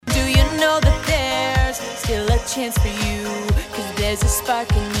chance for you, 'cause there's a spark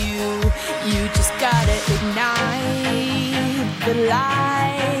in you. You just gotta ignite the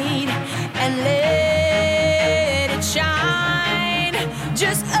light and let it shine.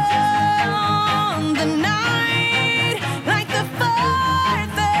 Just on the night, like the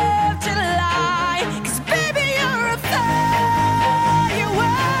 4th of July. 'Cause baby, you're a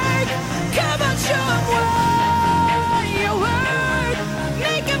firework. Come on, show 'em what you work.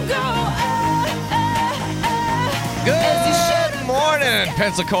 Make 'em go, Good morning,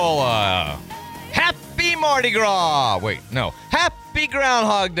 Pensacola. Happy Mardi Gras. Wait, no. Happy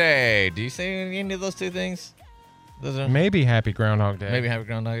Groundhog Day. Do you say any of those two things? Those are Maybe Happy Groundhog Day. maybe Happy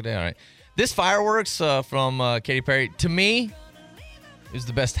Groundhog Day. All right. This fireworks from Katy Perry, to me, is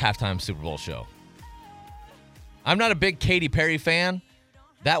the best halftime Super Bowl show. I'm not a big Katy Perry fan.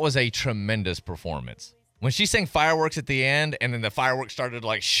 That was a tremendous performance. When she sang fireworks at the end and then the fireworks started to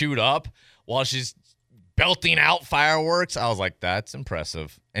like shoot up while she's belting out fireworks, I was like, that's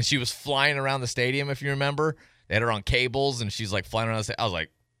impressive. And she was flying around the stadium, if you remember. They had her on cables, and she's like flying around the stadium. I was like,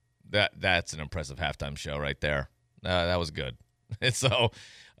 that's an impressive halftime show right there. That was good. And so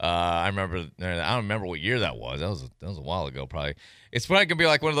I don't remember what year that was. That was a while ago, probably. It's probably going to be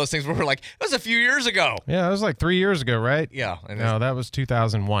like one of those things where we're like, it was a few years ago. Yeah, that was like 3 years ago, right? Yeah. No, that was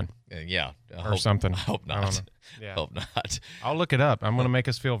 2001. Yeah. Or something. I hope I don't not. know. Yeah. Hope not. I'll look it up. I'm going to make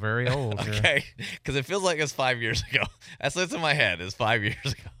us feel very old. here. Okay, because it feels like it's 5 years ago. That's what's in my head. It's 5 years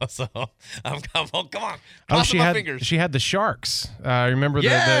ago. So come on. Crossing my fingers. She had the sharks. Remember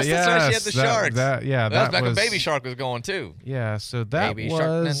Yes, the that's right. She had the sharks. That was back when Baby Shark was going too. Yeah, so that Baby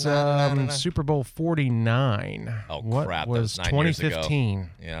Shark, was na, na, na, na. Super Bowl 49. Oh, what crap. That was was 9 years ago. 2015?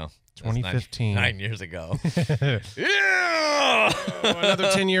 Yeah. 2015. 9 years ago. Yeah.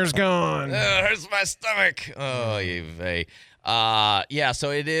 Another 10 years gone. Hurts my stomach. Oh, you vey. Yeah,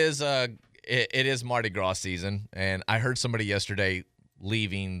 so it is Mardi Gras season, and I heard somebody yesterday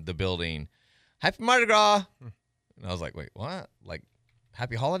leaving the building, Happy Mardi Gras. And I was like, wait, what? Like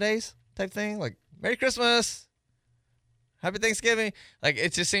Happy Holidays type thing? Like Merry Christmas, Happy Thanksgiving? Like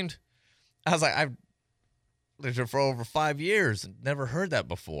it just seemed, I was like, I've lived here for over 5 years and never heard that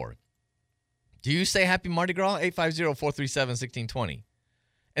before. Do you say Happy Mardi Gras? 850-437-1620.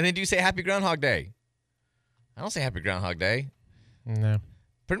 And then do you say Happy Groundhog Day? I don't say Happy Groundhog Day. No.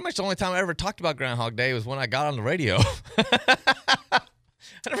 Pretty much the only time I ever talked about Groundhog Day was when I got on the radio. I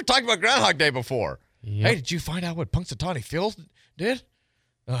never talked about Groundhog Day before. Yep. Hey, did you find out what Punxsutawney Phil did?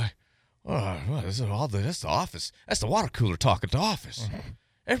 This is all that's the office. That's the water cooler talking to office.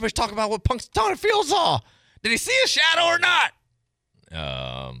 Everybody's talking about what Punxsutawney Phil saw. Did he see a shadow or not?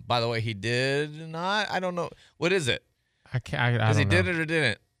 By the way, he did not. I don't know. What is it? I don't know. Because he did it or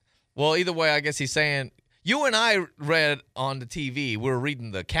didn't. Well, either way, I guess he's saying, you and I read on the TV, we were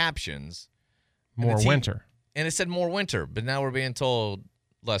reading the captions. More winter. And it said more winter, but now we're being told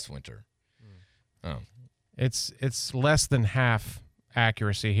less winter. Oh. It's less than half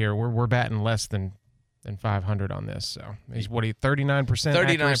accuracy here. We're batting less than 500 on this. So he's 39%?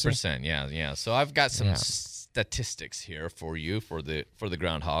 39%, yeah. So I've got some statistics here for you for the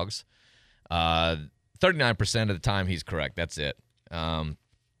groundhogs. 39% of the time he's correct. That's it.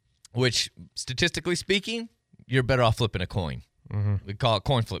 Which, statistically speaking, you're better off flipping a coin. Mm-hmm. We call it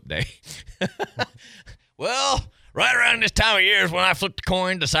coin flip day. Well, right around this time of year is when I flip the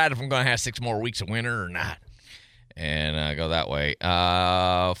coin, decide if I'm going to have 6 more weeks of winter or not. And I go that way.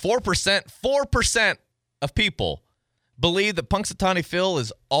 4% of people believe that Punxsutawney Phil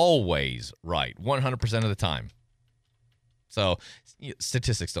is always right, 100% of the time. So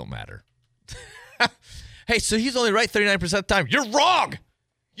statistics don't matter. Hey, so he's only right 39% of the time. You're wrong.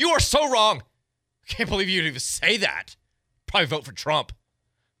 You are so wrong. I can't believe you'd even say that. Probably vote for Trump.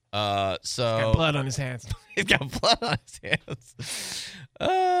 He's got blood on his hands. He's got blood on his hands.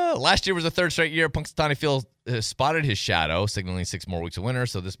 Last year was the 3rd straight year Punxsutawney Phil spotted his shadow, signaling 6 more weeks of winter,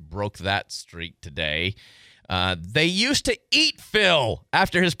 so this broke that streak today. They used to eat Phil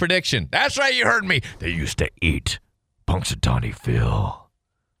after his prediction. That's right, you heard me. They used to eat Punxsutawney Phil,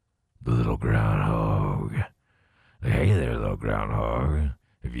 the little groundhog. Hey there, little groundhog.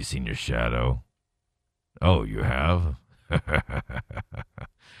 Have you seen your shadow? Oh, you have?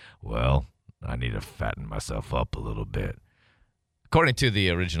 Well, I need to fatten myself up a little bit. According to the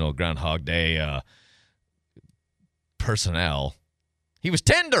original Groundhog Day personnel, he was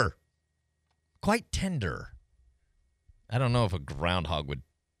tender. Quite tender. I don't know if a groundhog would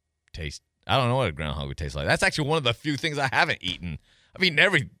taste. I don't know what a groundhog would taste like. That's actually one of the few things I haven't eaten. I've eaten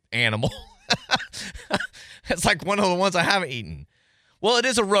every animal. It's like one of the ones I haven't eaten. Well, it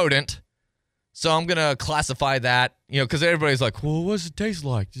is a rodent. So I'm going to classify that, because everybody's like, well, what does it taste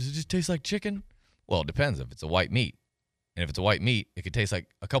like? Does it just taste like chicken? Well, it depends if it's a white meat. And if it's a white meat, it could taste like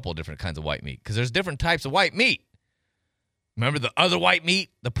a couple of different kinds of white meat because there's different types of white meat. Remember the other white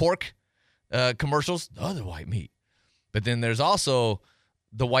meat, the pork commercials? The other white meat. But then there's also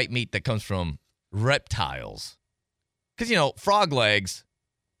the white meat that comes from reptiles. Because, frog legs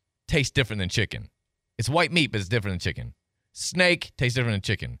taste different than chicken. It's white meat, but it's different than chicken. Snake tastes different than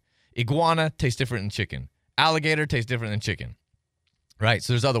chicken. Iguana tastes different than chicken. Alligator tastes different than chicken. Right?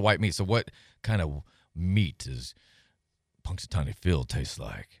 So there's other white meat. So what kind of meat does Punxsutawney Phil taste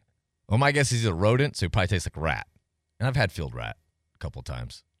like? Well, my guess is he's a rodent, so he probably tastes like a rat. And I've had field rat a couple of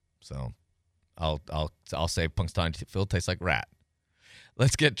times. So I'll say Punxsutawney Phil tastes like rat.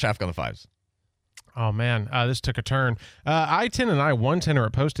 Let's get traffic on the fives. Oh, man, this took a turn. I-10 and I-110 are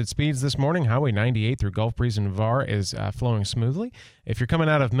at posted speeds this morning. Highway 98 through Gulf Breeze and Navarre is flowing smoothly. If you're coming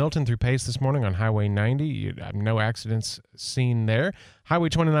out of Milton through Pace this morning on Highway 90, you have no accidents seen there. Highway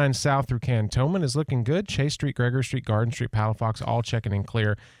 29 south through Cantonment is looking good. Chase Street, Gregory Street, Garden Street, Palafox, all checking in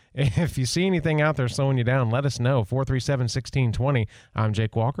clear. If you see anything out there slowing you down, let us know. 437-1620. I'm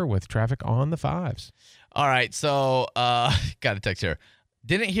Jake Walker with traffic on the fives. All right, so got a text here.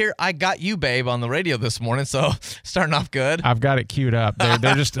 Didn't hear I Got You, Babe on the radio this morning, so starting off good. I've got it queued up.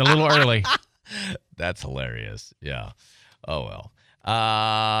 They're just a little early. That's hilarious. Yeah. Oh, well.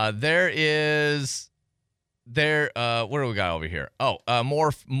 What do we got over here? Oh,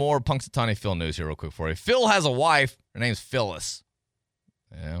 more Punxsutawney Phil news here real quick for you. Phil has a wife. Her name's Phyllis.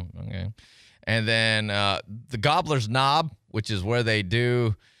 Yeah, okay. And then the Gobbler's Knob, which is where they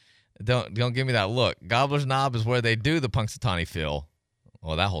do, don't give me that look. Gobbler's Knob is where they do the Punxsutawney Phil.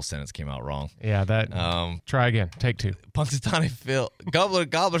 Well, that whole sentence came out wrong. Yeah, try again. Take two. Punxsutawney Phil.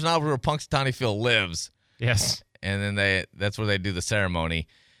 Gobbler's Knob is where Punxsutawney Phil lives. Yes. And then that's where they do the ceremony.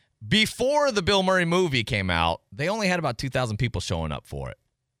 Before the Bill Murray movie came out, they only had about 2,000 people showing up for it.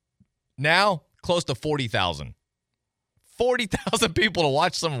 Now, close to 40,000. 40,000 people to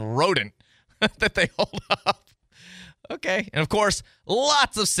watch some rodent that they hold up. Okay. And, of course,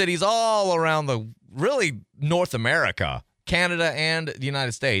 lots of cities all around really North America, Canada and the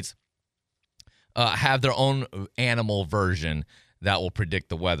United States, have their own animal version that will predict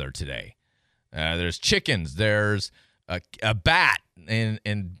the weather today. There's chickens. There's a bat in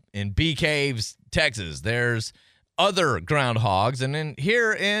Bee Caves, Texas. There's other groundhogs. And then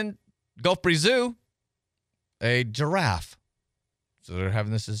here in Gulf Breeze Zoo, a giraffe. So they're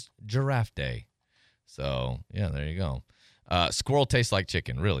having this as Giraffe Day. So, yeah, there you go. Squirrel tastes like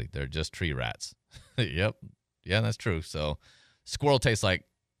chicken. Really, they're just tree rats. Yep. Yeah, that's true. So squirrel tastes like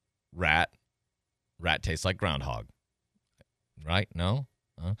rat. Rat tastes like groundhog. Right? No?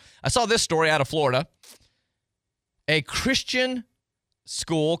 I saw this story out of Florida. A Christian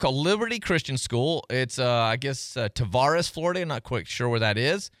school called Liberty Christian School. It's, Tavares, Florida. I'm not quite sure where that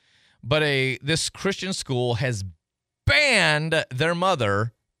is. But this Christian school has banned a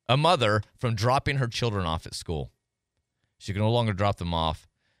mother from dropping her children off at school. She can no longer drop them off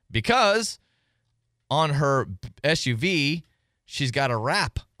because on her SUV, she's got a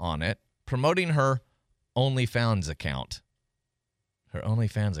wrap on it promoting her OnlyFans account. Her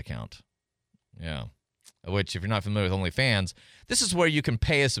OnlyFans account. Yeah. Which, if you're not familiar with OnlyFans, this is where you can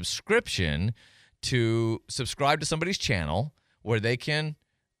pay a subscription to subscribe to somebody's channel where they can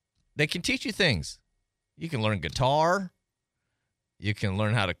teach you things. You can learn guitar. You can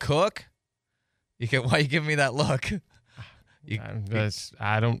learn how to cook. Why are you giving me that look?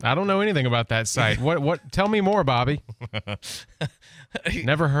 I don't know anything about that site. What? Tell me more, Bobby.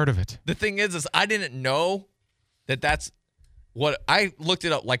 Never heard of it. The thing is I didn't know that's what I looked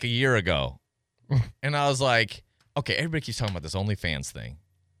it up like a year ago. And I was like, okay, everybody keeps talking about this OnlyFans thing.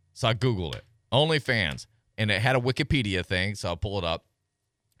 So I Googled it. OnlyFans. And it had a Wikipedia thing, so I'll pull it up.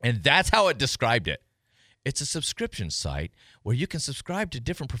 And that's how it described it. It's a subscription site where you can subscribe to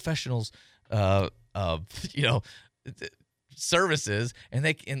different professionals' services, and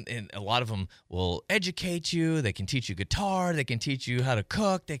and a lot of them will educate you. They can teach you guitar. They can teach you how to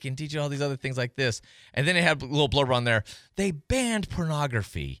cook. They can teach you all these other things like this. And then it had a little blurb on there. They banned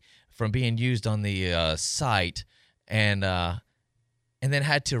pornography from being used on the site, and then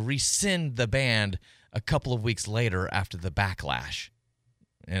had to rescind the ban a couple of weeks later after the backlash.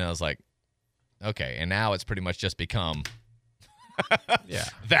 And I was like, okay. And now it's pretty much just become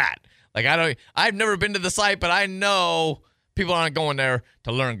that. Like I've never been to the site, but I know people aren't going there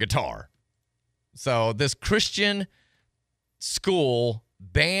to learn guitar. So this Christian school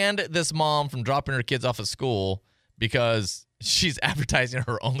banned this mom from dropping her kids off at school because she's advertising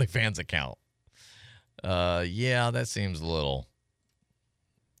her OnlyFans account. Yeah, that seems a little.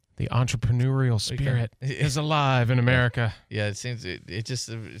 The entrepreneurial spirit is alive in America. Yeah, it just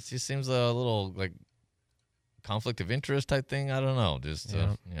seems a little like conflict of interest type thing. I don't know.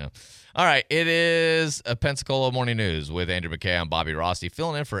 Yeah. All right. It is a Pensacola Morning News with Andrew McKay. I'm Bobby Rossi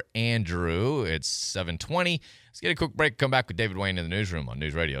filling in for Andrew. It's 7:20. Let's get a quick break. Come back with David Wayne in the newsroom on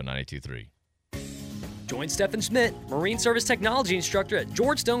News Radio 92.3. Join Stephen Schmidt, Marine Service Technology Instructor at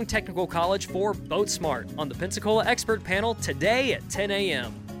Georgetown Technical College for Boat Smart on the Pensacola Expert Panel today at 10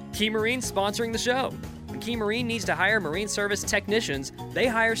 a.m. Key Marine sponsoring the show. When Key Marine needs to hire Marine Service technicians, they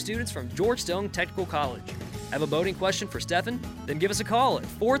hire students from Georgetown Technical College. Have a boating question for Stephen? Then give us a call at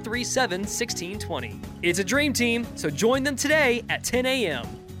 437-1620. It's a dream team, so join them today at 10 a.m.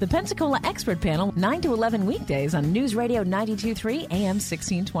 The Pensacola Expert Panel, 9 to 11 weekdays on News Radio 92.3 AM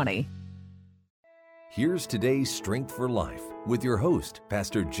 1620. Here's today's Strength for Life with your host,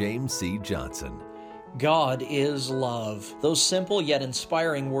 Pastor James C. Johnson. God is love. Those simple yet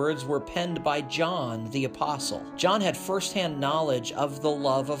inspiring words were penned by John the Apostle. John had firsthand knowledge of the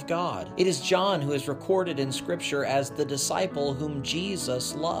love of God. It is John who is recorded in Scripture as the disciple whom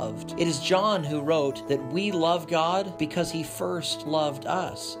Jesus loved. It is John who wrote that we love God because he first loved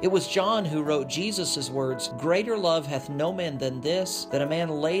us. It was John who wrote Jesus' words, "Greater love hath no man than this, that a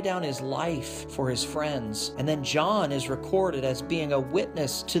man lay down his life for his friends." And then John is recorded as being a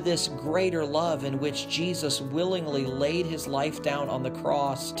witness to this greater love in which Jesus willingly laid his life down on the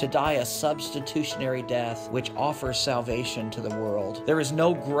cross to die a substitutionary death which offers salvation to the world. There is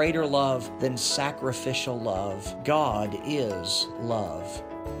no greater love than sacrificial love. God is love.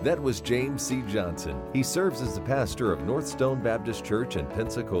 That was James C. Johnson. He serves as the pastor of North Stone Baptist Church in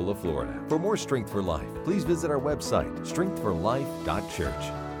Pensacola, Florida. For more Strength for Life, please visit our website,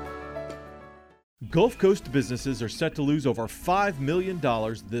 strengthforlife.church. Gulf Coast businesses are set to lose over $5 million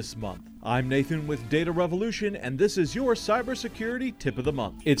this month. I'm Nathan with Data Revolution, and this is your cybersecurity tip of the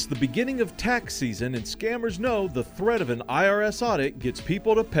month. It's the beginning of tax season, and scammers know the threat of an IRS audit gets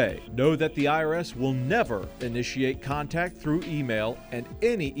people to pay. Know that the IRS will never initiate contact through email, and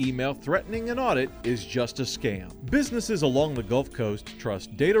any email threatening an audit is just a scam. Businesses along the Gulf Coast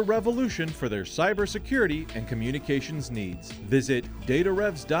trust Data Revolution for their cybersecurity and communications needs. Visit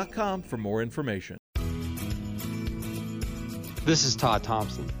datarevs.com for more information. This is Todd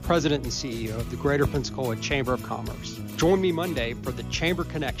Thompson, President and CEO of the Greater Pensacola Chamber of Commerce. Join me Monday for the Chamber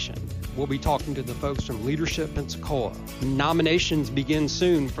Connection. We'll be talking to the folks from Leadership Pensacola. Nominations begin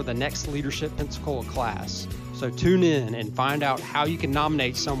soon for the next Leadership Pensacola class. So tune in and find out how you can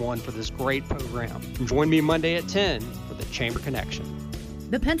nominate someone for this great program. Join me Monday at 10 for the Chamber Connection.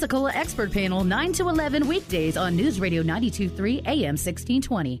 The Pensacola Expert Panel, 9 to 11 weekdays on News Radio 92.3 AM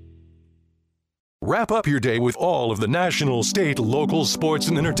 1620. Wrap up your day with all of the national, state, local, sports,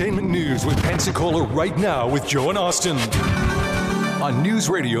 and entertainment news with Pensacola Right Now with Joe and Austin on News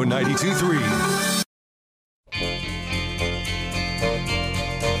Radio 92.3.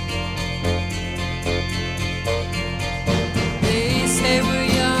 They say we're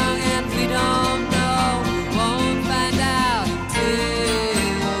young and we don't know. We won't find out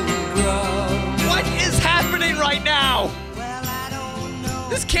till we grow. What is happening right now? Well, I don't know.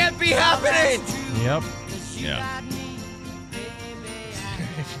 This can't be happening. Yep. Yeah.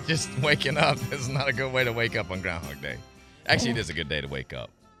 Just waking up is not a good way to wake up on Groundhog Day. Actually, it is a good day to wake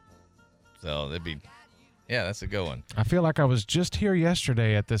up. So that's a good one. I feel like I was just here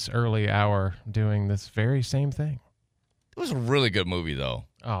yesterday at this early hour doing this very same thing. It was a really good movie, though.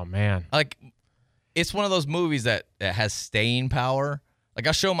 Oh, man. Like, it's one of those movies that has staying power. Like,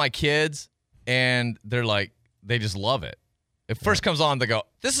 I show my kids, and they're like, they just love it. It first comes on, they go,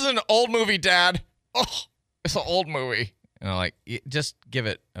 "This is an old movie, Dad." Oh, it's an old movie. And I'm like, just give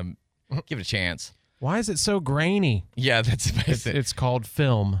it a chance. Why is it so grainy? Yeah, that's amazing. It's called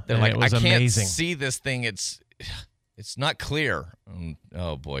film. They're and like, it was I can't amazing. see this thing. It's not clear.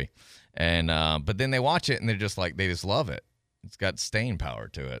 Oh boy. And but then they watch it and they're just like, they just love it. It's got staying power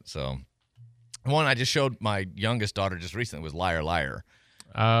to it. So one I just showed my youngest daughter just recently was Liar Liar.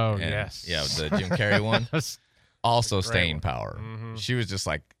 Oh, And, yes. yeah, the Jim Carrey one. Also staying one. power. Mm-hmm. She was just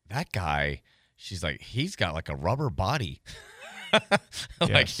like, that guy. She's like, he's got like a rubber body.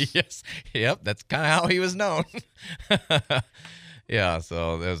 Like, yes, yep, that's kind of how he was known. Yeah,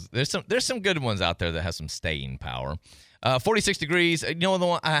 so there's some good ones out there that have some staying power. 46 Degrees. You know the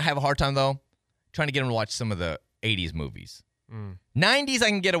one I have a hard time though, trying to get them to watch some of the 80s movies. 90s I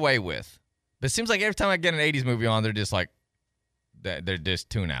can get away with, but it seems like every time I get an 80s movie on, they're just like, they're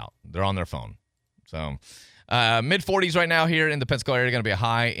just tune out. They're on their phone. So. Mid-40s right now here in the Pensacola area. Going to be a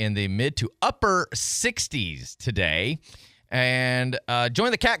high in the mid to upper 60s today. And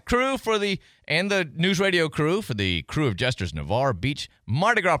join the CAT crew and the News Radio crew for the Crew of Jesters Navarre Beach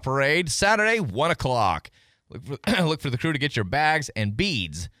Mardi Gras Parade, Saturday, 1 o'clock. Look for the crew to get your bags and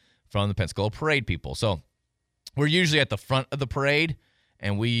beads from the Pensacola Parade people. So we're usually at the front of the parade,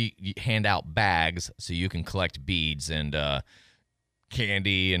 and we hand out bags so you can collect beads and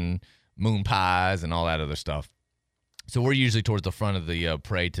candy and moon pies and all that other stuff. So we're usually towards the front of the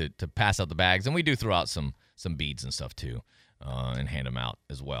parade to pass out the bags, and we do throw out some beads and stuff too, and hand them out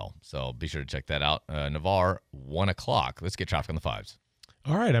as well. So be sure to check that out. Navarre, 1 o'clock. Let's get traffic on the fives.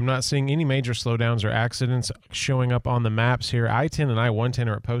 All right, I'm not seeing any major slowdowns or accidents showing up on the maps here. I-10 and I-110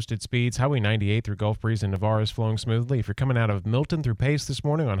 are at posted speeds. Highway 98 through Gulf Breeze and Navarre is flowing smoothly. If you're coming out of Milton through Pace this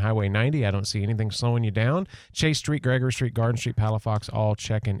morning on Highway 90, I don't see anything slowing you down. Chase Street, Gregory Street, Garden Street, Palafox, all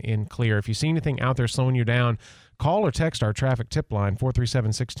checking in clear. If you see anything out there slowing you down, call or text our traffic tip line,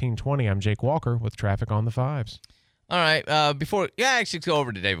 437-1620. I'm Jake Walker with traffic on the fives. All right, actually go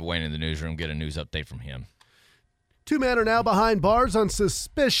over to David Wayne in the newsroom, get a news update from him. 2 men are now behind bars on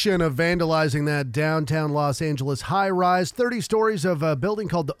suspicion of vandalizing that downtown Los Angeles high-rise. 30 stories of a building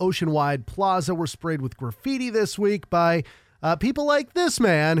called the Oceanwide Plaza were sprayed with graffiti this week by people like this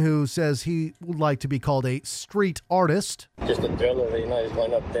man who says he would like to be called a street artist. Just the thrill of it, just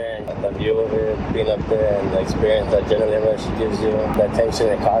going up there and the view of it, being up there and the experience, that adrenaline rush it gives you, the tension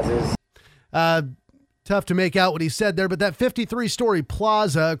it causes. Tough to make out what he said there, but that 53-story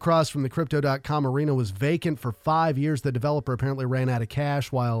plaza across from the Crypto.com arena was vacant for 5 years. The developer apparently ran out of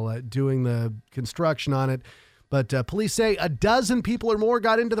cash while doing the construction on it. But police say a dozen people or more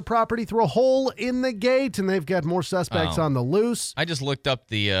got into the property through a hole in the gate, and they've got more suspects on the loose. I just looked up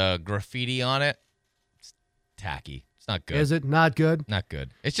the graffiti on it. It's tacky. It's not good. Is it not good? Not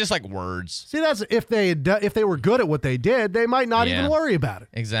good. It's just like words. See, that's if they were good at what they did, they might not even worry about it.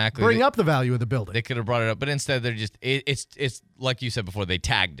 Exactly. Bring up the value of the building. They could have brought it up, but instead they're just it's like you said before, they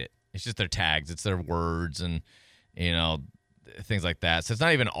tagged it. It's just their tags. It's their words and things like that. So it's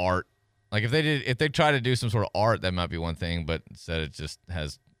not even art. Like if they try to do some sort of art, that might be one thing, but instead it just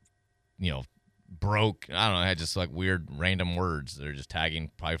has broke. I don't know, it had just like weird random words. They're just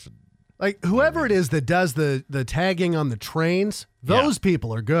tagging probably for like whoever it is that does the tagging on the trains, those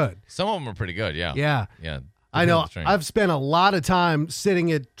people are good. Some of them are pretty good, yeah. Yeah. I know. I've spent a lot of time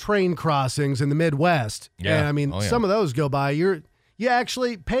sitting at train crossings in the Midwest. Yeah. And I mean, some of those go by. You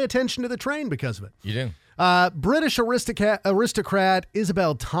actually pay attention to the train because of it. You do. British aristocrat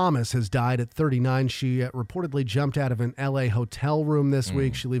Isabel Thomas has died at 39. She reportedly jumped out of an L.A. hotel room this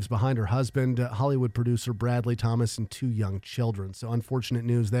week. She leaves behind her husband, Hollywood producer Bradley Thomas, and 2 young children. So unfortunate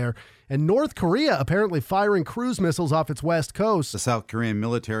news there. And North Korea apparently firing cruise missiles off its west coast. The South Korean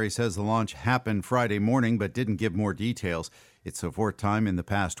military says the launch happened Friday morning, but didn't give more details. It's the 4th time in the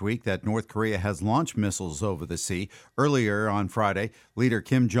past week that North Korea has launched missiles over the sea. Earlier on Friday, leader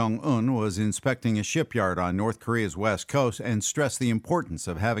Kim Jong-un was inspecting a shipyard on North Korea's west coast and stressed the importance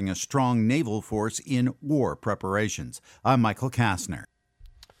of having a strong naval force in war preparations. I'm Michael Kastner.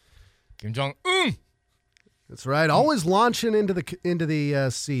 Kim Jong-un. That's right. Always launching into the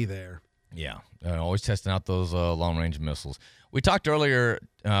sea there. Yeah, always testing out those long-range missiles. We talked earlier,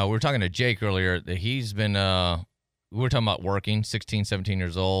 we were talking to Jake earlier, that he's been... we were talking about working, 16, 17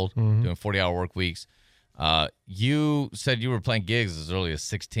 years old, doing 40-hour work weeks. You said you were playing gigs as early as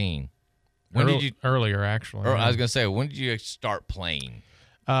 16. When did you? Earlier, actually. I was going to say, when did you start playing?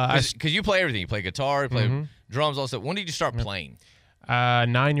 Because you play everything. You play guitar, you play drums, also. When did you start playing?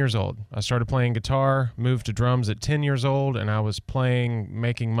 9 years old. I started playing guitar, moved to drums at 10 years old, and I was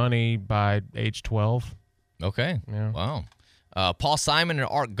making money by age 12. Okay. Yeah. Wow. Paul Simon and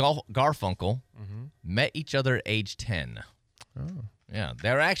Art Garfunkel met each other at age 10. Oh. Yeah.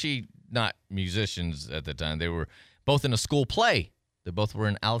 They were actually not musicians at the time. They were both in a school play. They both were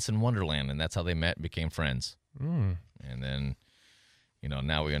in Alice in Wonderland, and that's how they met and became friends. And then,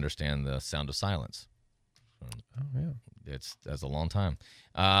 now we understand the sound of silence. Oh, yeah. That's a long time.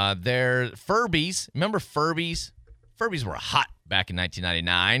 They're Furbies. Remember Furbies? Furbies were hot back in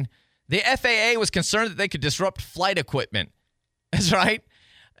 1999. The FAA was concerned that they could disrupt flight equipment. That's right.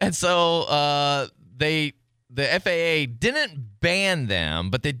 And so the FAA didn't ban them,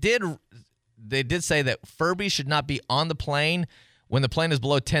 but they did say that Furbies should not be on the plane when the plane is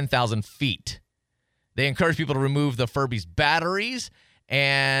below 10,000 feet. They encourage people to remove the Furbies batteries,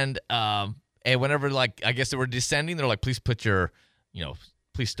 and whenever, I guess they were descending, they're like, please put your,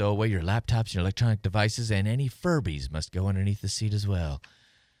 please stow away your laptops, your electronic devices, and any Furbies must go underneath the seat as well.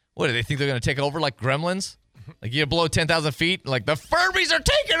 What, do they think they're going to take over like Gremlins? Like, you below 10,000 feet, like, the Furbies are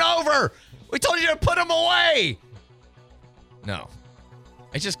taking over! We told you to put them away! No.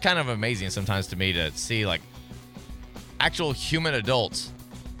 It's just kind of amazing sometimes to me to see, actual human adults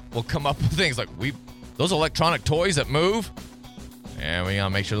will come up with things like, those electronic toys that move, and we got to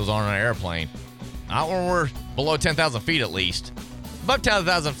make sure those aren't on an airplane. Not when we're below 10,000 feet at least. Above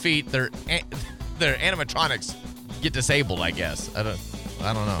 10,000 feet, their animatronics get disabled, I guess. I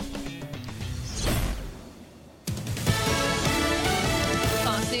don't know.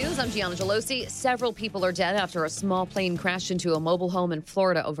 Fox News, I'm Gianna Gelosi. Several people are dead after a small plane crashed into a mobile home in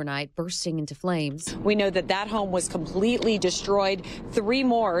Florida overnight, bursting into flames. We know that home was completely destroyed. 3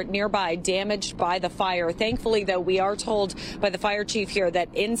 more nearby damaged by the fire. Thankfully, though, we are told by the fire chief here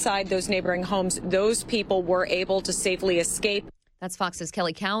that inside those neighboring homes, those people were able to safely escape. That's Fox's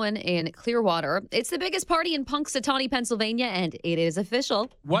Kelly Cowan in Clearwater. It's the biggest party in Punxsutawney, Pennsylvania, and it is official.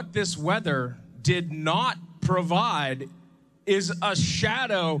 What this weather did not provide is a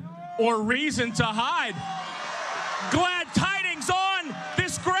shadow or reason to hide. Glad tidings on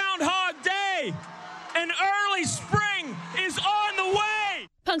this Groundhog Day. An early spring is on the way.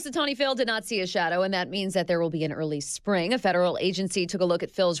 Punxsutawney Phil did not see a shadow, and that means that there will be an early spring. A federal agency took a look at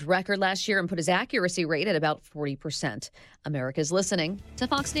Phil's record last year and put his accuracy rate at about 40%. America's listening to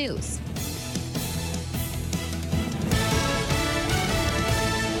Fox News.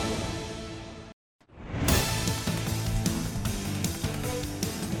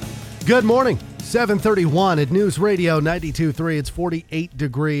 Good morning. 7:31 at News Radio 92.3. It's 48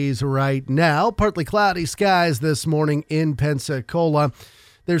 degrees right now. Partly cloudy skies this morning in Pensacola.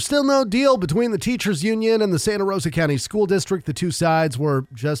 There's still no deal between the teachers union and the Santa Rosa County School District. The two sides were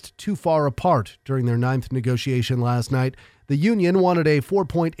just too far apart during their 9th negotiation last night. The union wanted a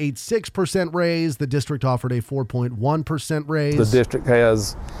 4.86% raise. The district offered a 4.1% raise. The district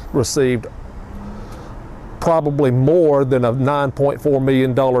has received probably more than a $9.4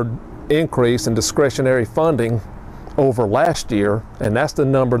 million increase in discretionary funding over last year, and that's the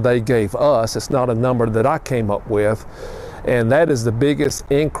number they gave us. It's not a number that I came up with, and that is the biggest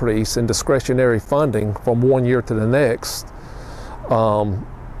increase in discretionary funding from one year to the next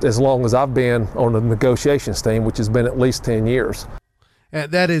as long as I've been on the negotiations team, which has been at least 10 years.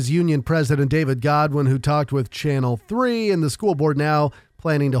 That is Union President David Godwin, who talked with Channel 3, and the school board now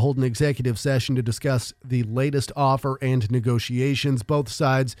planning to hold an executive session to discuss the latest offer and negotiations. Both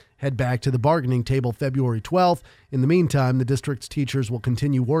sides head back to the bargaining table February 12th. In the meantime, the district's teachers will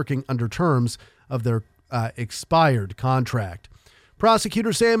continue working under terms of their expired contract.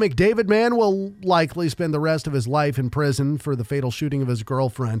 Prosecutors say a McDavid man will likely spend the rest of his life in prison for the fatal shooting of his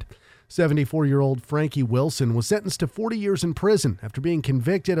girlfriend. 74-year-old Frankie Wilson was sentenced to 40 years in prison after being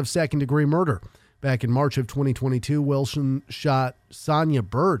convicted of second-degree murder. Back in March of 2022, Wilson shot Sonia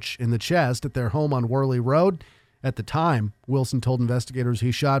Birch in the chest at their home on Worley Road. At the time, Wilson told investigators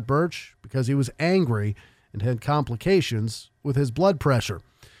he shot Birch because he was angry and had complications with his blood pressure.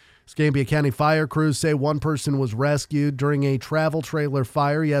 Escambia County fire crews say one person was rescued during a travel trailer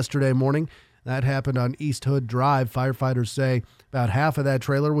fire yesterday morning. That happened on East Hood Drive. Firefighters say about half of that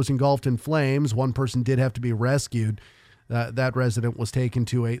trailer was engulfed in flames. One person did have to be rescued. That resident was taken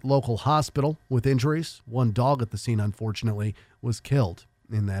to a local hospital with injuries. One dog at the scene, unfortunately, was killed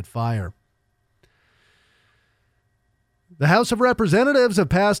in that fire. The House of Representatives have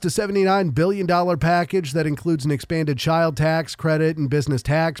passed a $79 billion package that includes an expanded child tax credit and business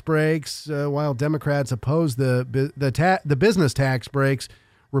tax breaks. While Democrats oppose the business tax breaks,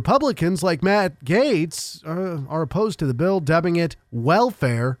 Republicans like Matt Gaetz are opposed to the bill, dubbing it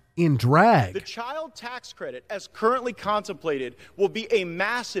welfare in drag. The child tax credit, as currently contemplated, will be a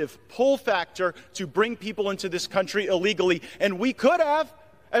massive pull factor to bring people into this country illegally. And we could have,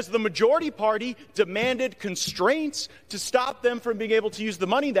 as the majority party, demanded constraints to stop them from being able to use the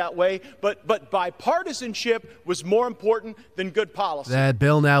money that way. But bipartisanship was more important than good policy. That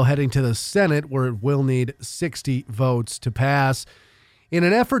bill now heading to the Senate, where it will need 60 votes to pass. In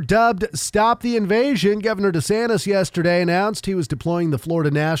an effort dubbed Stop the Invasion, Governor DeSantis yesterday announced he was deploying the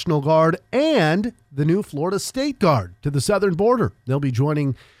Florida National Guard and the new Florida State Guard to the southern border. They'll be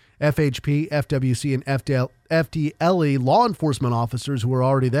joining FHP, FWC, and FDLE law enforcement officers who are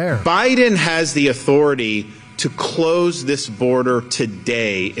already there. Biden has the authority to close this border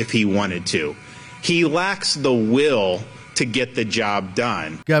today if he wanted to. He lacks the will to get the job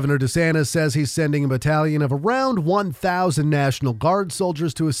done. Governor DeSantis says he's sending a battalion of around 1,000 National Guard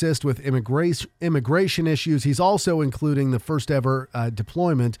soldiers to assist with immigration issues. He's also including the first ever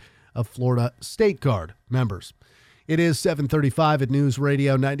deployment of Florida State Guard members. It is 7:35 at News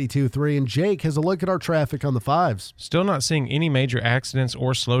Radio 92.3, and Jake has a look at our traffic on the 5s. Still not seeing any major accidents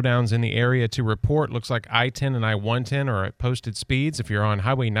or slowdowns in the area to report. Looks like I-10 and I-110 are at posted speeds. If you're on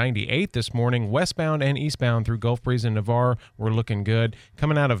Highway 98 this morning, westbound and eastbound through Gulf Breeze and Navarre, we're looking good.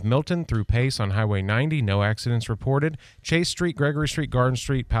 Coming out of Milton through Pace on Highway 90, no accidents reported. Chase Street, Gregory Street, Garden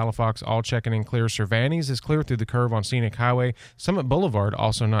Street, Palafox, all checking in clear. Cervantes is clear through the curve on Scenic Highway. Summit Boulevard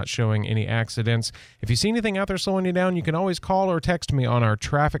also not showing any accidents. If you see anything out there slowing you down, you can always call or text me on our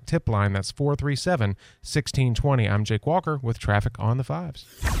traffic tip line. That's 437-1620. I'm Jake Walker with traffic on the 5s.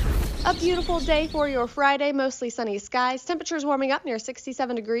 A beautiful day for your Friday, mostly sunny skies. Temperatures warming up near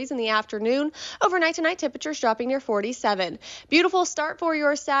 67 degrees in the afternoon. Overnight tonight, temperatures dropping near 47. Beautiful start for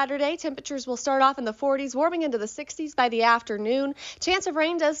your Saturday. Temperatures will start off in the 40s, warming into the 60s by the afternoon. Chance of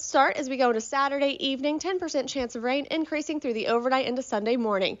rain does start as we go into Saturday evening. 10% chance of rain, increasing through the overnight into Sunday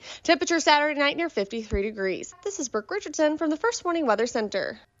morning. Temperature Saturday night near 53 degrees. This is Brooke Richardson from the First Warning Weather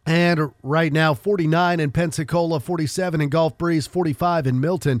Center. And right now, 49 in Pensacola, 47 in Gulf Breeze, 45 in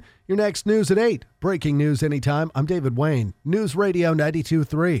Milton. Your next news at 8. Breaking news anytime. I'm David Wayne. News Radio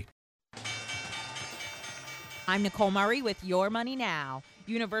 92.3. I'm Nicole Murray with Your Money Now.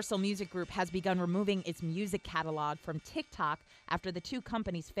 Universal Music Group has begun removing its music catalog from TikTok after the two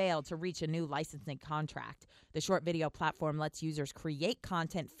companies failed to reach a new licensing contract. The short video platform lets users create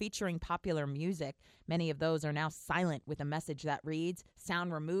content featuring popular music. Many of those are now silent with a message that reads,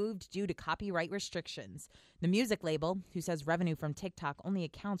 "Sound removed due to copyright restrictions." The music label, who says revenue from TikTok only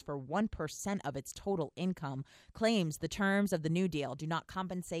accounts for 1% of its total income, claims the terms of the new deal do not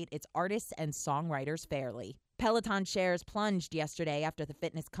compensate its artists and songwriters fairly. Peloton shares plunged yesterday after the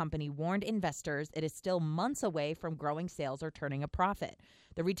fitness company warned investors it is still months away from growing sales or turning a profit.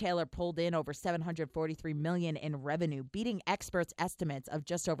 The retailer pulled in over $743 million in revenue, beating experts' estimates of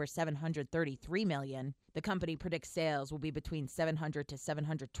just over $733 million. The company predicts sales will be between $700 to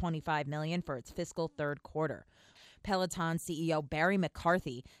 $725 million for its fiscal third quarter. Peloton CEO Barry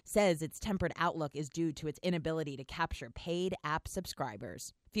McCarthy says its tempered outlook is due to its inability to capture paid app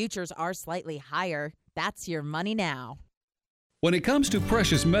subscribers. Futures are slightly higher. That's Your Money Now. When it comes to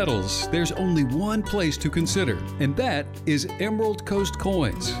precious metals, there's only one place to consider, and that is Emerald Coast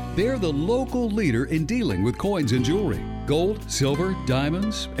Coins. They're the local leader in dealing with coins and jewelry. Gold, silver,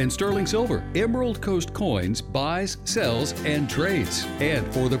 diamonds, and sterling silver. Emerald Coast Coins buys, sells, and trades. And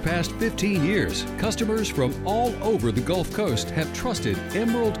for the past 15 years, customers from all over the Gulf Coast have trusted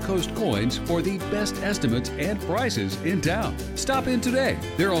Emerald Coast Coins for the best estimates and prices in town. Stop in today.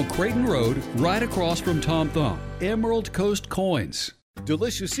 They're on Creighton Road, right across from Tom Thumb. Emerald Coast Coins.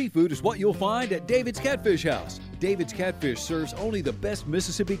 Delicious seafood is what you'll find at David's Catfish House. David's Catfish serves only the best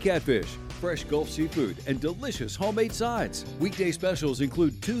Mississippi catfish, fresh Gulf seafood, and delicious homemade sides. Weekday specials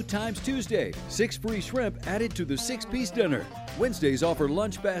include 2 times Tuesday, 6 free shrimp added to the 6-piece dinner. Wednesdays offer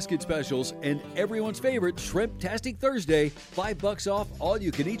lunch basket specials, and everyone's favorite Shrimp-tastic Thursday, $5 off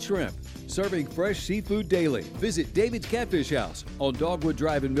all-you-can-eat shrimp. Serving fresh seafood daily. Visit David's Catfish House on Dogwood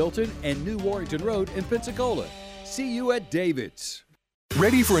Drive in Milton and New Warrington Road in Pensacola. See you at David's.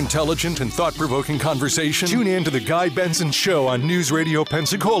 Ready for intelligent and thought-provoking conversation? Tune in to The Guy Benson Show on News Radio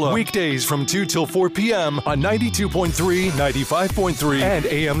Pensacola. Weekdays from 2 till 4 p.m. on 92.3, 95.3, and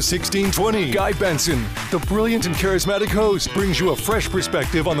AM 1620. Guy Benson, the brilliant and charismatic host, brings you a fresh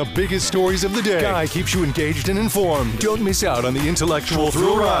perspective on the biggest stories of the day. Guy keeps you engaged and informed. Don't miss out on the intellectual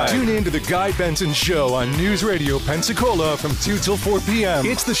thrill ride. Tune in to The Guy Benson Show on News Radio Pensacola from 2 till 4 p.m.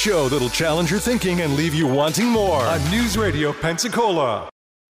 It's the show that'll challenge your thinking and leave you wanting more on News Radio Pensacola.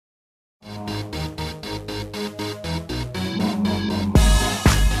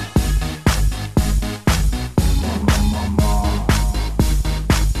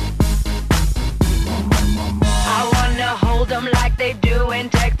 Like they do in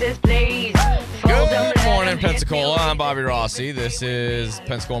Texas, please. Good morning, Pensacola. I'm Bobby Rossi. This is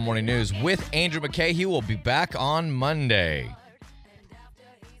Pensacola Morning News with Andrew McKay. He will be back on Monday.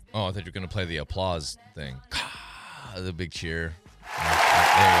 Oh, I thought you were going to play the applause thing. The big cheer. There you go.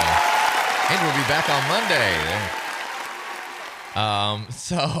 Andrew will be back on Monday.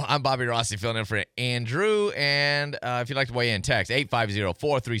 So I'm Bobby Rossi filling in for Andrew. And if you'd like to weigh in, text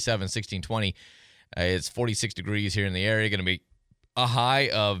 850-437-1620. It's 46 degrees here in the area. Going to be a high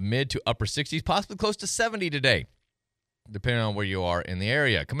of mid to upper 60s, possibly close to 70 today, depending on where you are in the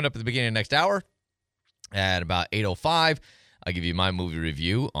area. Coming up at the beginning of next hour at about 8:05, I'll give you my movie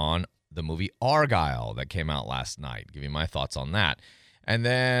review on the movie Argyle that came out last night. Give you my thoughts on that. And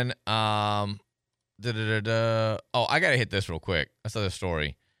then, oh, I got to hit this real quick. I saw this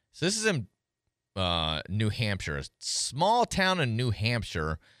story. So this is in New Hampshire. A small town in New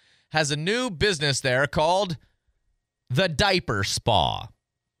Hampshire has a new business there called The diaper spa.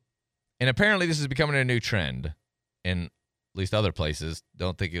 And apparently this is becoming a new trend in at least other places.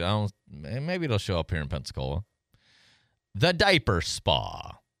 Maybe it'll show up here in Pensacola. The diaper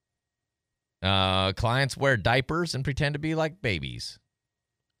spa. Clients wear diapers and pretend to be like babies.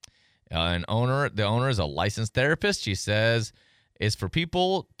 The owner is a licensed therapist. She says it's for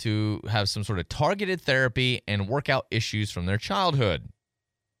people to have some sort of targeted therapy and work out issues from their childhood.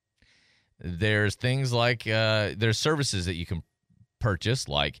 There's things like there's services that you can purchase,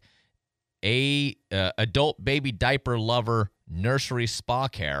 like adult baby diaper lover nursery spa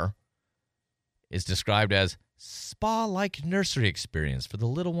care is described as spa-like nursery experience for the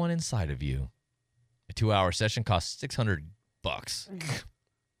little one inside of you. A 2-hour session costs $600.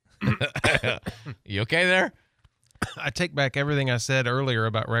 You okay there? I take back everything I said earlier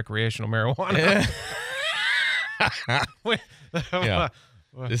about recreational marijuana. Yeah.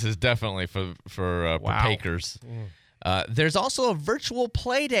 This is definitely for partakers. There's also a virtual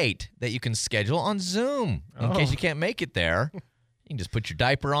play date that you can schedule on Zoom in case you can't make it there. You can just put your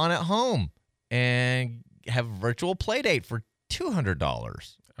diaper on at home and have a virtual play date for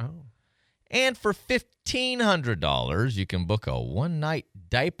 $200. Oh. And for $1,500, you can book a one-night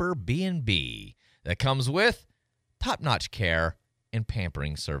diaper B&B that comes with top-notch care and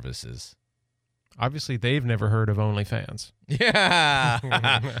pampering services. Obviously, they've never heard of OnlyFans. Yeah.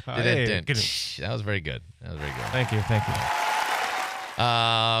 Hey, that was very good. Thank you.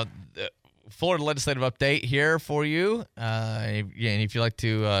 Florida legislative update here for you. And if you'd like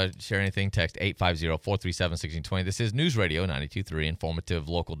to share anything, text 850-437-1620. This is News Radio 92.3, informative,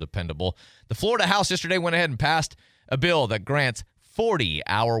 local, dependable. The Florida House yesterday went ahead and passed a bill that grants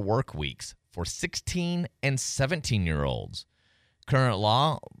 40-hour work weeks for 16 and 17-year-olds. Current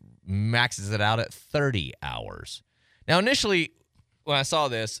law maxes it out at 30 hours. Now, initially, when I saw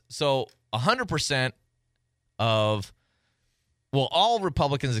this, so 100% of, all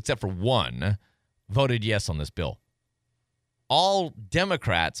Republicans except for one voted yes on this bill. All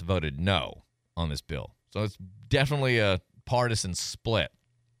Democrats voted no on this bill. So it's definitely a partisan split.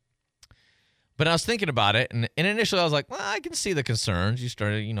 But I was thinking about it, and initially I was like, well, I can see the concerns. You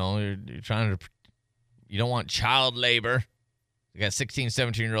started, you're trying to, you don't want child labor. You got 16,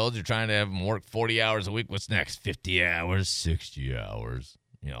 17-year-olds. You're trying to have them work 40 hours a week. What's next? 50 hours, 60 hours.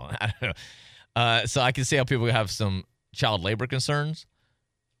 I don't know. So I can see how people have some child labor concerns.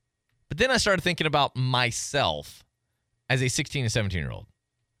 But then I started thinking about myself as a 16 and 17-year-old.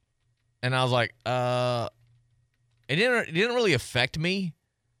 And I was like, it didn't really affect me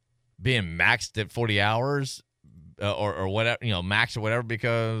being maxed at 40 hours or whatever, maxed or whatever,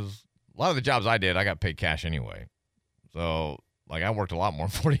 because a lot of the jobs I did, I got paid cash anyway. So, I worked a lot more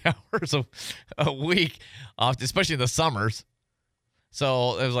than 40 hours a week, especially in the summers.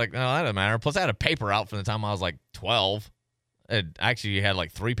 So it was like, no, that doesn't matter. Plus, I had a paper route from the time I was 12. I actually had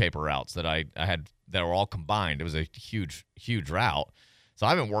 3 paper routes that I had that were all combined. It was a huge, huge route. So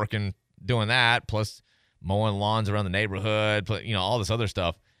I've been working doing that, plus mowing lawns around the neighborhood, all this other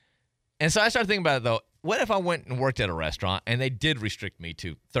stuff. And so I started thinking about it, though. What if I went and worked at a restaurant and they did restrict me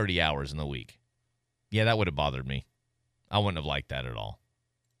to 30 hours in the week? Yeah, that would have bothered me. I wouldn't have liked that at all.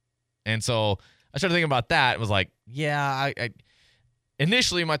 And so I started thinking about that. It was like, yeah, I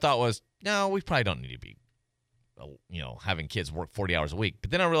initially my thought was, no, we probably don't need to be, having kids work 40 hours a week.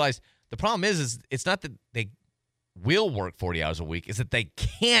 But then I realized the problem is it's not that they will work 40 hours a week. It's that they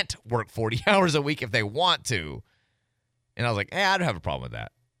can't work 40 hours a week if they want to. And I was like, I don't have a problem with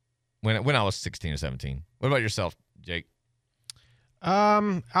that when I was 16 or 17. What about yourself, Jake?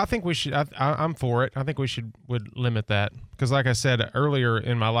 I think we should. I'm for it. I think would limit that, because, like I said earlier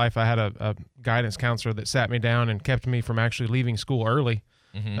in my life, I had a guidance counselor that sat me down and kept me from actually leaving school early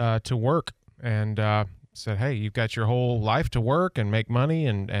to work, and said, "Hey, you've got your whole life to work and make money,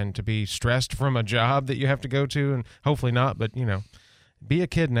 and to be stressed from a job that you have to go to, and hopefully not, but be a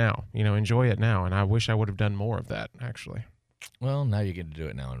kid now. Enjoy it now." And I wish I would have done more of that, actually. Well, now you get to do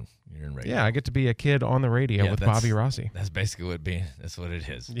it now, and you're in radio. Yeah, I get to be a kid on the radio with Bobby Rossi. That's basically that's what it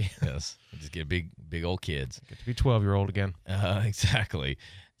is. Yeah. Yes, just get big old kids. Get to be 12-year-old again. Exactly.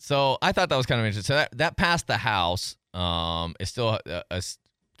 So I thought that was kind of interesting. So that passed the House. It's still a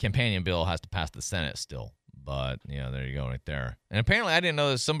companion bill has to pass the Senate still. But there you go, right there. And apparently, I didn't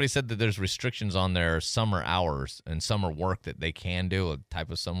know that somebody said that there's restrictions on their summer hours and summer work that they can do, a type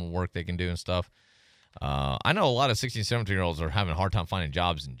of summer work they can do and stuff. I know a lot of 16, 17-year-olds are having a hard time finding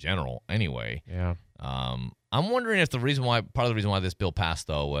jobs in general anyway. Yeah. I'm wondering if part of the reason why this bill passed,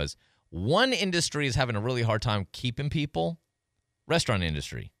 though, was one industry is having a really hard time keeping people. Restaurant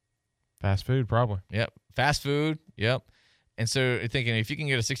industry. Fast food, probably. Yep. Fast food. Yep. And so you're thinking if you can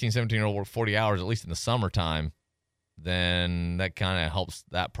get a 16, 17-year-old work 40 hours, at least in the summertime, then that kind of helps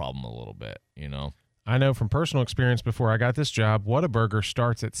that problem a little bit, you know. I know from personal experience before I got this job, Whataburger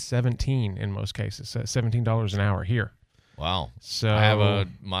starts at $17 in most cases, $17 an hour here. Wow. So I have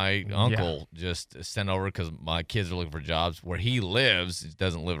my uncle just sent over because my kids are looking for jobs where he lives. He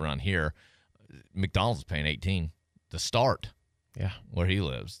doesn't live around here. McDonald's is paying $18 to start. Yeah. Where he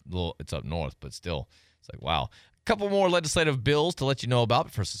lives. It's up north, but still, it's like, wow. A couple more legislative bills to let you know about.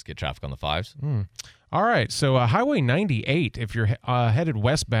 But first, let's get traffic on the 5s. All right. So Highway 98, if you're headed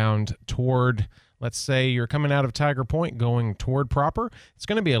westbound toward, let's say you're coming out of Tiger Point going toward Proper, it's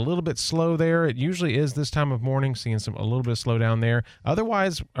going to be a little bit slow there. It usually is this time of morning, seeing a little bit of slowdown there.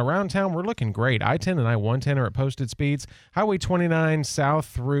 Otherwise, around town, we're looking great. I-10 and I-110 are at posted speeds. Highway 29 south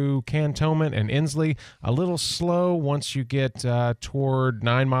through Cantonment and Inslee, a little slow once you get toward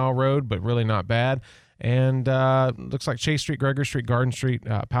 9 Mile Road, but really not bad. And looks like Chase Street, Gregory Street, Garden Street,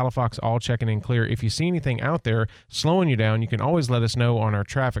 Palafox, all checking in clear. If you see anything out there slowing you down, you can always let us know on our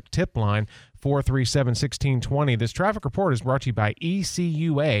traffic tip line, 437-1620. This traffic report is brought to you by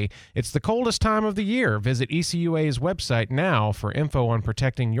ECUA. It's the coldest time of the year. Visit ECUA's website now for info on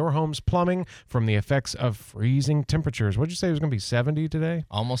protecting your home's plumbing from the effects of freezing temperatures. What did you say it was going to be 70 today?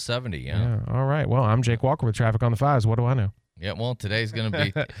 Almost 70, yeah. All right. Well, I'm Jake Walker with Traffic on the 5s. What do I know? Yeah, well, today's gonna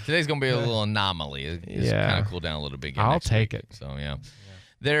be a little anomaly. It's kind of cool down a little bit. I'll take it. So yeah.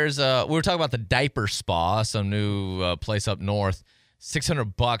 There's we were talking about the Diaper Spa, some new place up north.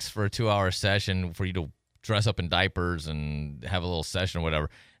 $600 for a 2-hour session for you to dress up in diapers and have a little session or whatever.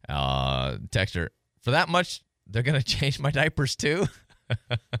 Text her for that much. They're gonna change my diapers too.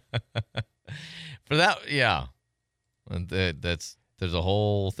 For that, yeah. There's a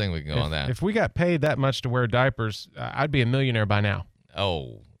whole thing we can go on that. If we got paid that much to wear diapers, I'd be a millionaire by now.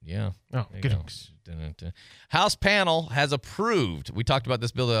 Oh, yeah. Oh, good. House panel has approved. We talked about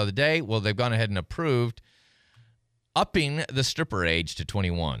this bill the other day. Well, they've gone ahead and approved upping the stripper age to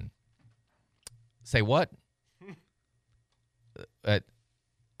 21. Say what? I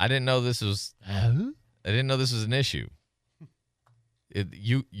didn't know this was. I didn't know this was an issue.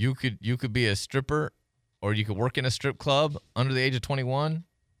 You could be a stripper, or you could work in a strip club under the age of 21.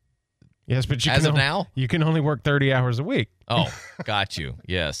 Yes, but now you can only work 30 hours a week. Oh, got you.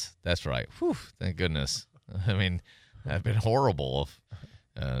 Yes, that's right. Whew, thank goodness. I mean, that'd been horrible.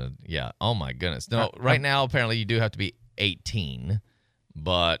 Yeah. Oh my goodness. No, right now apparently you do have to be 18,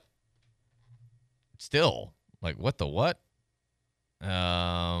 but still, like, what the what?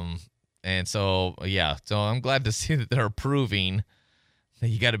 And so yeah. So I'm glad to see that they're approving that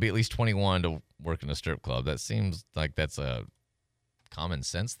you got to be at least 21 to work in a strip club. That seems like that's a common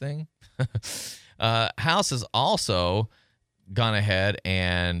sense thing. House has also gone ahead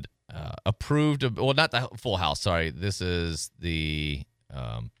and approved. Well, not the full House. Sorry, this is the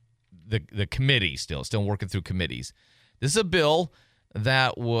committee still working through committees. This is a bill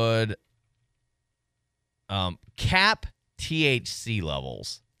that would cap THC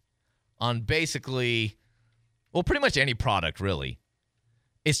levels on basically, well, pretty much any product really.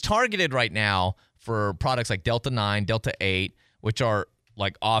 It's targeted right now for products like Delta 9, Delta 8, which are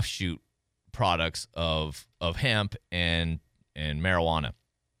like offshoot products of hemp and marijuana.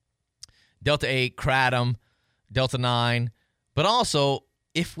 Delta 8, Kratom, Delta 9, but also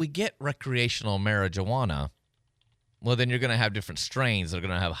if we get recreational marijuana, well, then you're going to have different strains that are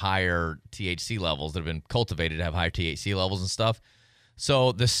going to have higher THC levels that have been cultivated to have higher THC levels and stuff.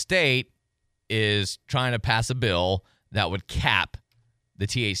 So the state is trying to pass a bill that would cap the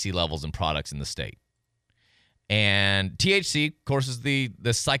THC levels in products in the state. And THC, of course, is the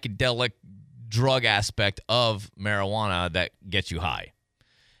psychedelic drug aspect of marijuana that gets you high.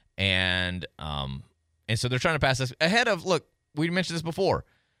 And so they're trying to pass this ahead of, look, we mentioned this before.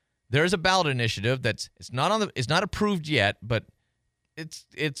 There's a ballot initiative it's not approved yet, but it's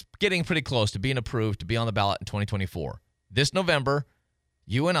getting pretty close to being approved to be on the ballot in 2024. This November,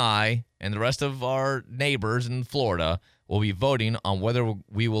 you and I and the rest of our neighbors in Florida will be voting on whether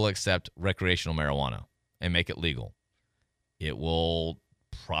we will accept recreational marijuana and make it legal. It will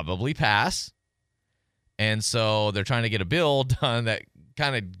probably pass. And so they're trying to get a bill done that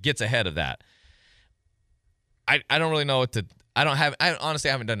kind of gets ahead of that. I don't really know what to I honestly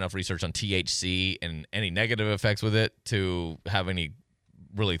haven't done enough research on THC and any negative effects with it to have any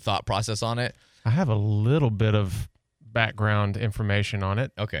really thought process on it. I have a little bit of background information on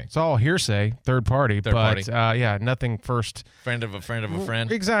it. Okay. It's all hearsay, third party. Yeah, nothing first. Friend of a friend of a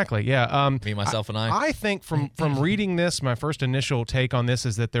friend. Exactly, yeah. Me, myself, and I. I think from reading this, my first initial take on this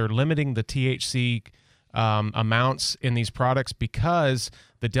is that they're limiting the THC amounts in these products because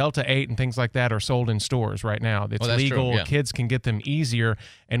the Delta 8 and things like that are sold in stores right now. It's legal. True, yeah. Kids can get them easier.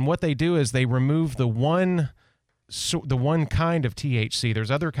 And what they do is they remove the one the one kind of THC.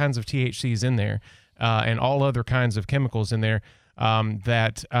 There's other kinds of THCs in there, and all other kinds of chemicals in there.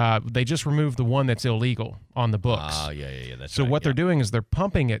 That they just removed the one that's illegal on the books. Oh, yeah. That's so right, what they're doing is they're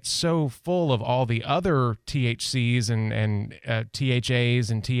pumping it so full of all the other THCs and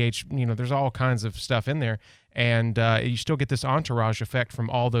THAs and there's all kinds of stuff in there. And you still get this entourage effect from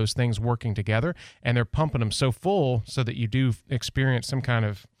all those things working together. And they're pumping them so full so that you do experience some kind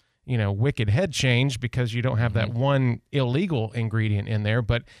of, wicked head change because you don't have that one illegal ingredient in there.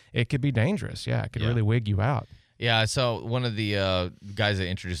 But it could be dangerous. Yeah, it could really wig you out. Yeah, so one of the guys that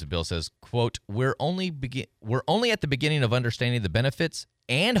introduced the bill says, quote, we're only at the beginning of understanding the benefits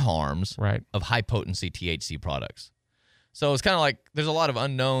and harms of high-potency THC products. So it's kind of like there's a lot of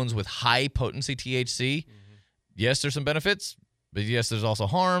unknowns with high-potency THC. Yes, there's some benefits, but yes, there's also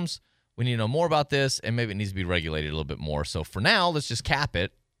harms. We need to know more about this, and maybe it needs to be regulated a little bit more. So for now, let's just cap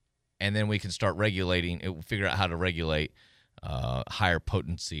it, and then we can start regulating, figure out how to regulate higher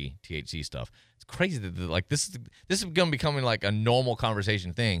potency THC stuff. It's crazy that this is going to becoming like a normal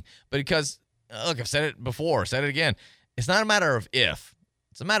conversation thing, but because look, I've said it before, said it again. It's not a matter of if,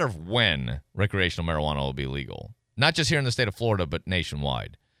 it's a matter of when recreational marijuana will be legal. Not just here in the state of Florida, but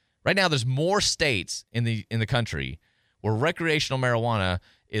nationwide. Right now, there's more states in the country where recreational marijuana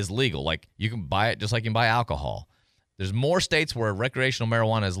is legal. Like you can buy it just like you can buy alcohol. There's more states where recreational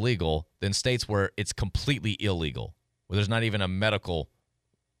marijuana is legal than states where it's completely illegal, where there's not even a medical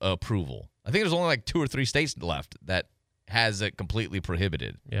approval. I think there's only like 2 or 3 states left that has it completely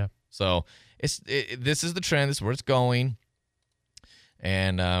prohibited. Yeah. So this is the trend. This is where it's going.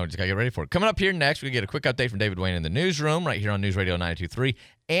 And we just got to get ready for it. Coming up here next, we're going to get a quick update from David Wayne in the newsroom right here on News Radio 92.3.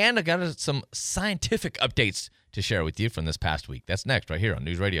 And I got some scientific updates to share with you from this past week. That's next right here on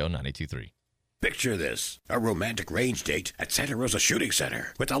News Radio 92.3. Picture this, a romantic range date at Santa Rosa Shooting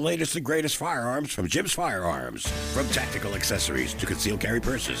Center with the latest and greatest firearms from Jim's Firearms. From tactical accessories to concealed carry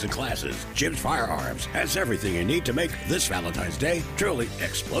purses and classes, Jim's Firearms has everything you need to make this Valentine's Day truly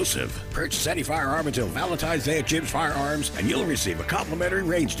explosive. Purchase any firearm until Valentine's Day at Jim's Firearms and you'll receive a complimentary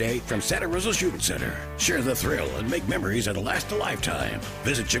range day from Santa Rosa Shooting Center. Share the thrill and make memories that'll last a lifetime.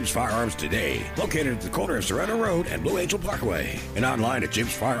 Visit Jim's Firearms today, located at the corner of Serrano Road and Blue Angel Parkway, and online at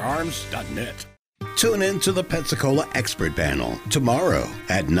jimsfirearms.net. Tune in to the Pensacola Expert Panel tomorrow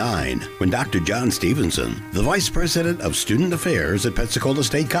at 9 when Dr. John Stevenson, the Vice President of Student Affairs at Pensacola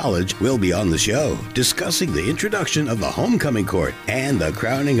State College, will be on the show discussing the introduction of the homecoming court and the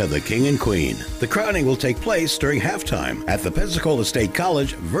crowning of the King and Queen. The crowning will take place during halftime at the Pensacola State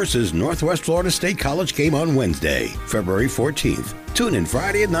College versus Northwest Florida State College game on Wednesday, February 14th. Tune in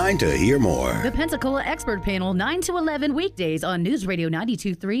Friday at 9 to hear more. The Pensacola Expert Panel, 9 to 11 weekdays on News Radio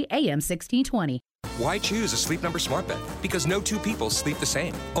 92.3 AM 1620. Why choose a Sleep Number smart bed? Because no two people sleep the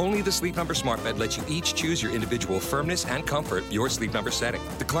same. Only the Sleep Number smart bed lets you each choose your individual firmness and comfort, your Sleep Number setting.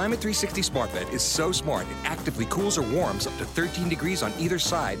 The Climate 360 smart bed is so smart it actively cools or warms up to 13 degrees on either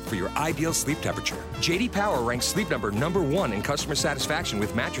side for your ideal sleep temperature. J.D. Power ranks Sleep Number #1 in customer satisfaction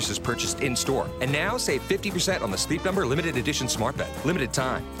with mattresses purchased in-store. And now save 50% on the Sleep Number limited edition smart bed. Limited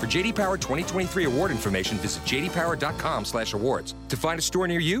time. For J.D. Power 2023 award information, visit jdpower.com/awards. To find a store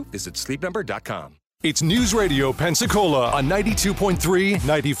near you, visit sleepnumber.com. It's News Radio Pensacola on 92.3,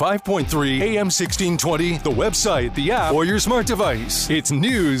 95.3, AM 1620, the website, the app, or your smart device. It's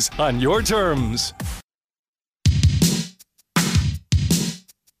news on your terms.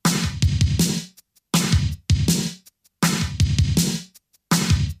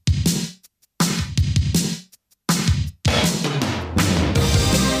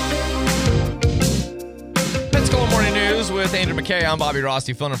 With Andrew McKay, I'm Bobby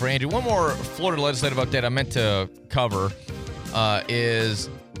Rossi, filling in for Andrew. One more Florida legislative update I meant to cover is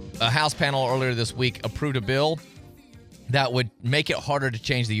a House panel earlier this week approved a bill that would make it harder to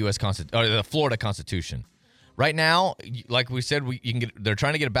change the the Florida Constitution. Right now, like we said, they're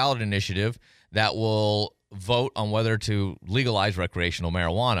trying to get a ballot initiative that will vote on whether to legalize recreational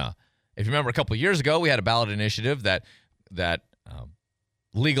marijuana. If you remember, a couple of years ago, we had a ballot initiative that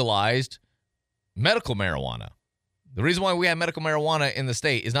legalized medical marijuana. The reason why we have medical marijuana in the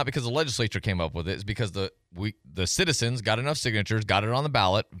state is not because the legislature came up with it. It's because the citizens got enough signatures, got it on the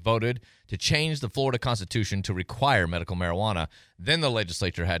ballot, voted to change the Florida Constitution to require medical marijuana. Then the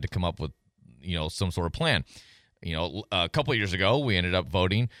legislature had to come up with, some sort of plan. A couple of years ago, we ended up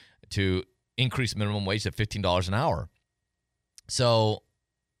voting to increase minimum wage to $15 an hour. So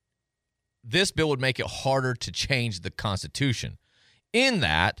this bill would make it harder to change the Constitution. In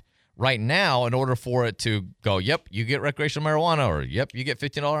that, right now, in order for it to go, yep, you get recreational marijuana, or yep, you get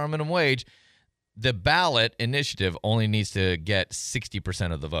 $15 minimum wage, the ballot initiative only needs to get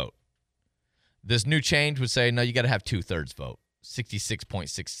 60% of the vote. This new change would say, no, you got to have 2/3 vote,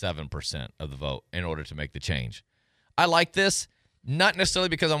 66.67% of the vote in order to make the change. I like this, not necessarily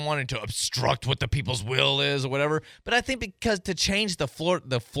because I'm wanting to obstruct what the people's will is or whatever, but I think because to change the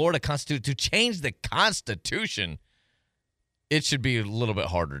Florida Constitution, to change the Constitution, it should be a little bit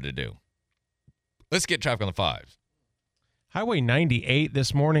harder to do. Let's get traffic on the 5s. Highway 98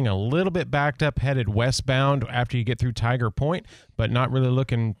 this morning, a little bit backed up, headed westbound after you get through Tiger Point, but not really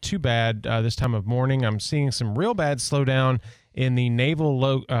looking too bad this time of morning. I'm seeing some real bad slowdown in the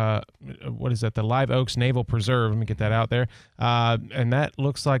the Live Oaks Naval Preserve. Let me get that out there. And that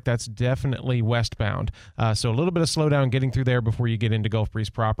looks like that's definitely westbound. So a little bit of slowdown getting through there before you get into Gulf Breeze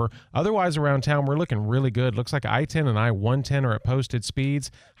proper. Otherwise, around town, we're looking really good. Looks like I-10 and I-110 are at posted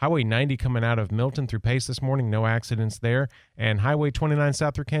speeds. Highway 90 coming out of Milton through Pace this morning, no accidents there. And Highway 29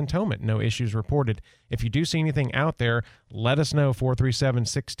 south through Cantonment, no issues reported. If you do see anything out there, let us know,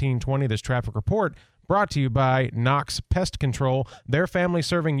 437-1620, this traffic report. Brought to you by Knox Pest Control, their family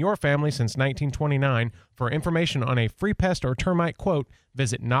serving your family since 1929. For information on a free pest or termite quote,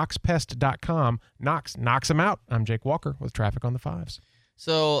 visit knoxpest.com. Knox knocks them out. I'm Jake Walker with traffic on the 5s.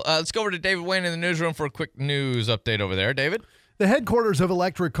 So let's go over to David Wayne in the newsroom for a quick news update over there. David? The headquarters of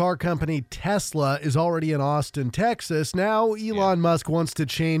electric car company Tesla is already in Austin, Texas. Now Elon Musk wants to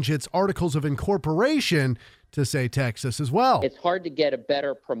change its articles of incorporation to say Texas as well. It's hard to get a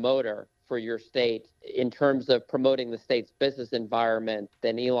better promoter for your state in terms of promoting the state's business environment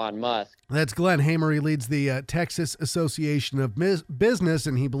than Elon Musk. That's Glenn Hamer. He leads the Texas Association of Business,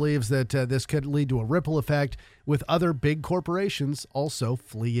 and he believes that this could lead to a ripple effect with other big corporations also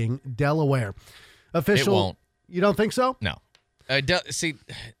fleeing Delaware. It won't. You don't think so? No. See,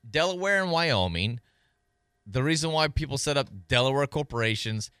 Delaware and Wyoming, the reason why people set up Delaware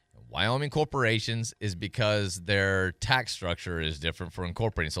corporations, Wyoming corporations, is because their tax structure is different for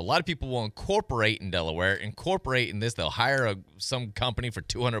incorporating. So a lot of people will incorporate in Delaware, incorporate in this. They'll hire some company for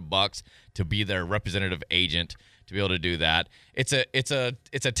 $200 to be their representative agent to be able to do that. It's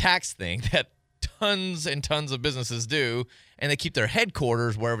a tax thing that tons and tons of businesses do, and they keep their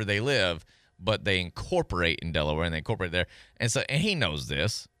headquarters wherever they live, but they incorporate in Delaware and they incorporate there. And he knows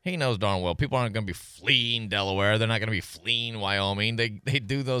this. He knows darn well people aren't going to be fleeing Delaware. They're not going to be fleeing Wyoming. They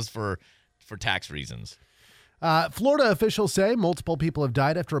do those for tax reasons. Florida officials say multiple people have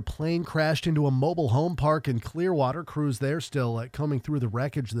died after a plane crashed into a mobile home park in Clearwater. Crews there still combing through the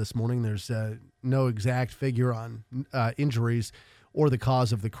wreckage this morning. There's no exact figure on injuries or the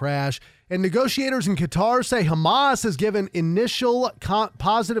cause of the crash. And negotiators in Qatar say Hamas has given initial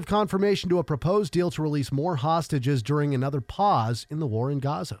positive confirmation to a proposed deal to release more hostages during another pause in the war in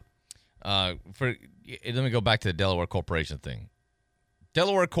Gaza. Let me go back to the Delaware corporation thing.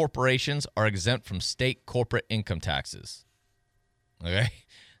 Delaware corporations are exempt from state corporate income taxes. Okay?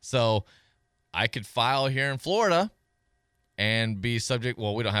 So I could file here in Florida and be subject,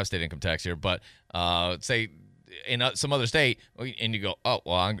 well, we don't have state income tax here, but say in some other state, and you go, oh,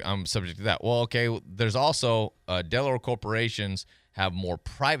 well, I'm subject to that. Well, okay, there's also Delaware corporations have more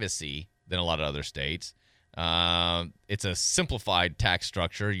privacy than a lot of other states. It's a simplified tax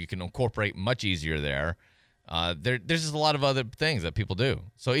structure. You can incorporate much easier there. There's just a lot of other things that people do.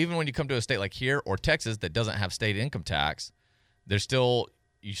 So even when you come to a state like here or Texas that doesn't have state income tax, there's still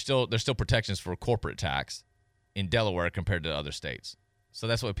protections for corporate tax in Delaware compared to other states. So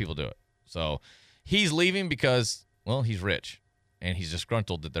that's why people do it. So he's leaving because, well, he's rich, and he's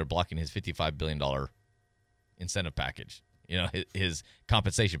disgruntled that they're blocking his $55 billion incentive package, his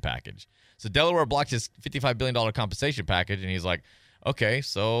compensation package. So Delaware blocked his $55 billion compensation package, and he's like, okay,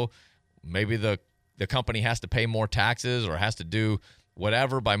 so maybe the company has to pay more taxes or has to do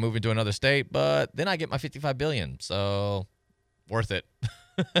whatever by moving to another state, but then I get my $55 billion, so worth it.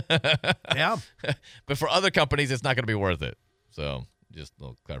 Yeah. But for other companies, it's not going to be worth it. So just a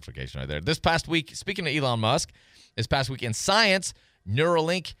little clarification right there. This past week, speaking of Elon Musk, this past week in science,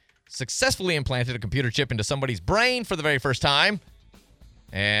 Neuralink successfully implanted a computer chip into somebody's brain for the very first time.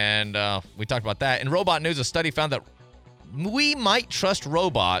 And we talked about that. In robot news, a study found that we might trust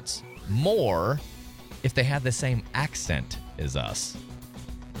robots more if they have the same accent as us.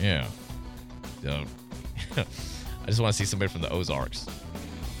 Yeah. So, I just want to see somebody from the Ozarks.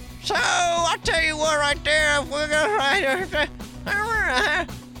 So, I'll tell you what right there. We're gonna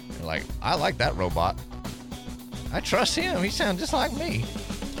like, I like that robot. I trust him. He sounds just like me.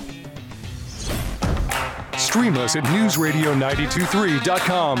 Stream us at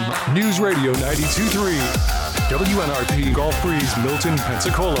newsradio923.com. News Radio 92.3. WNRP Gulf Breeze, Milton,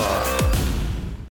 Pensacola.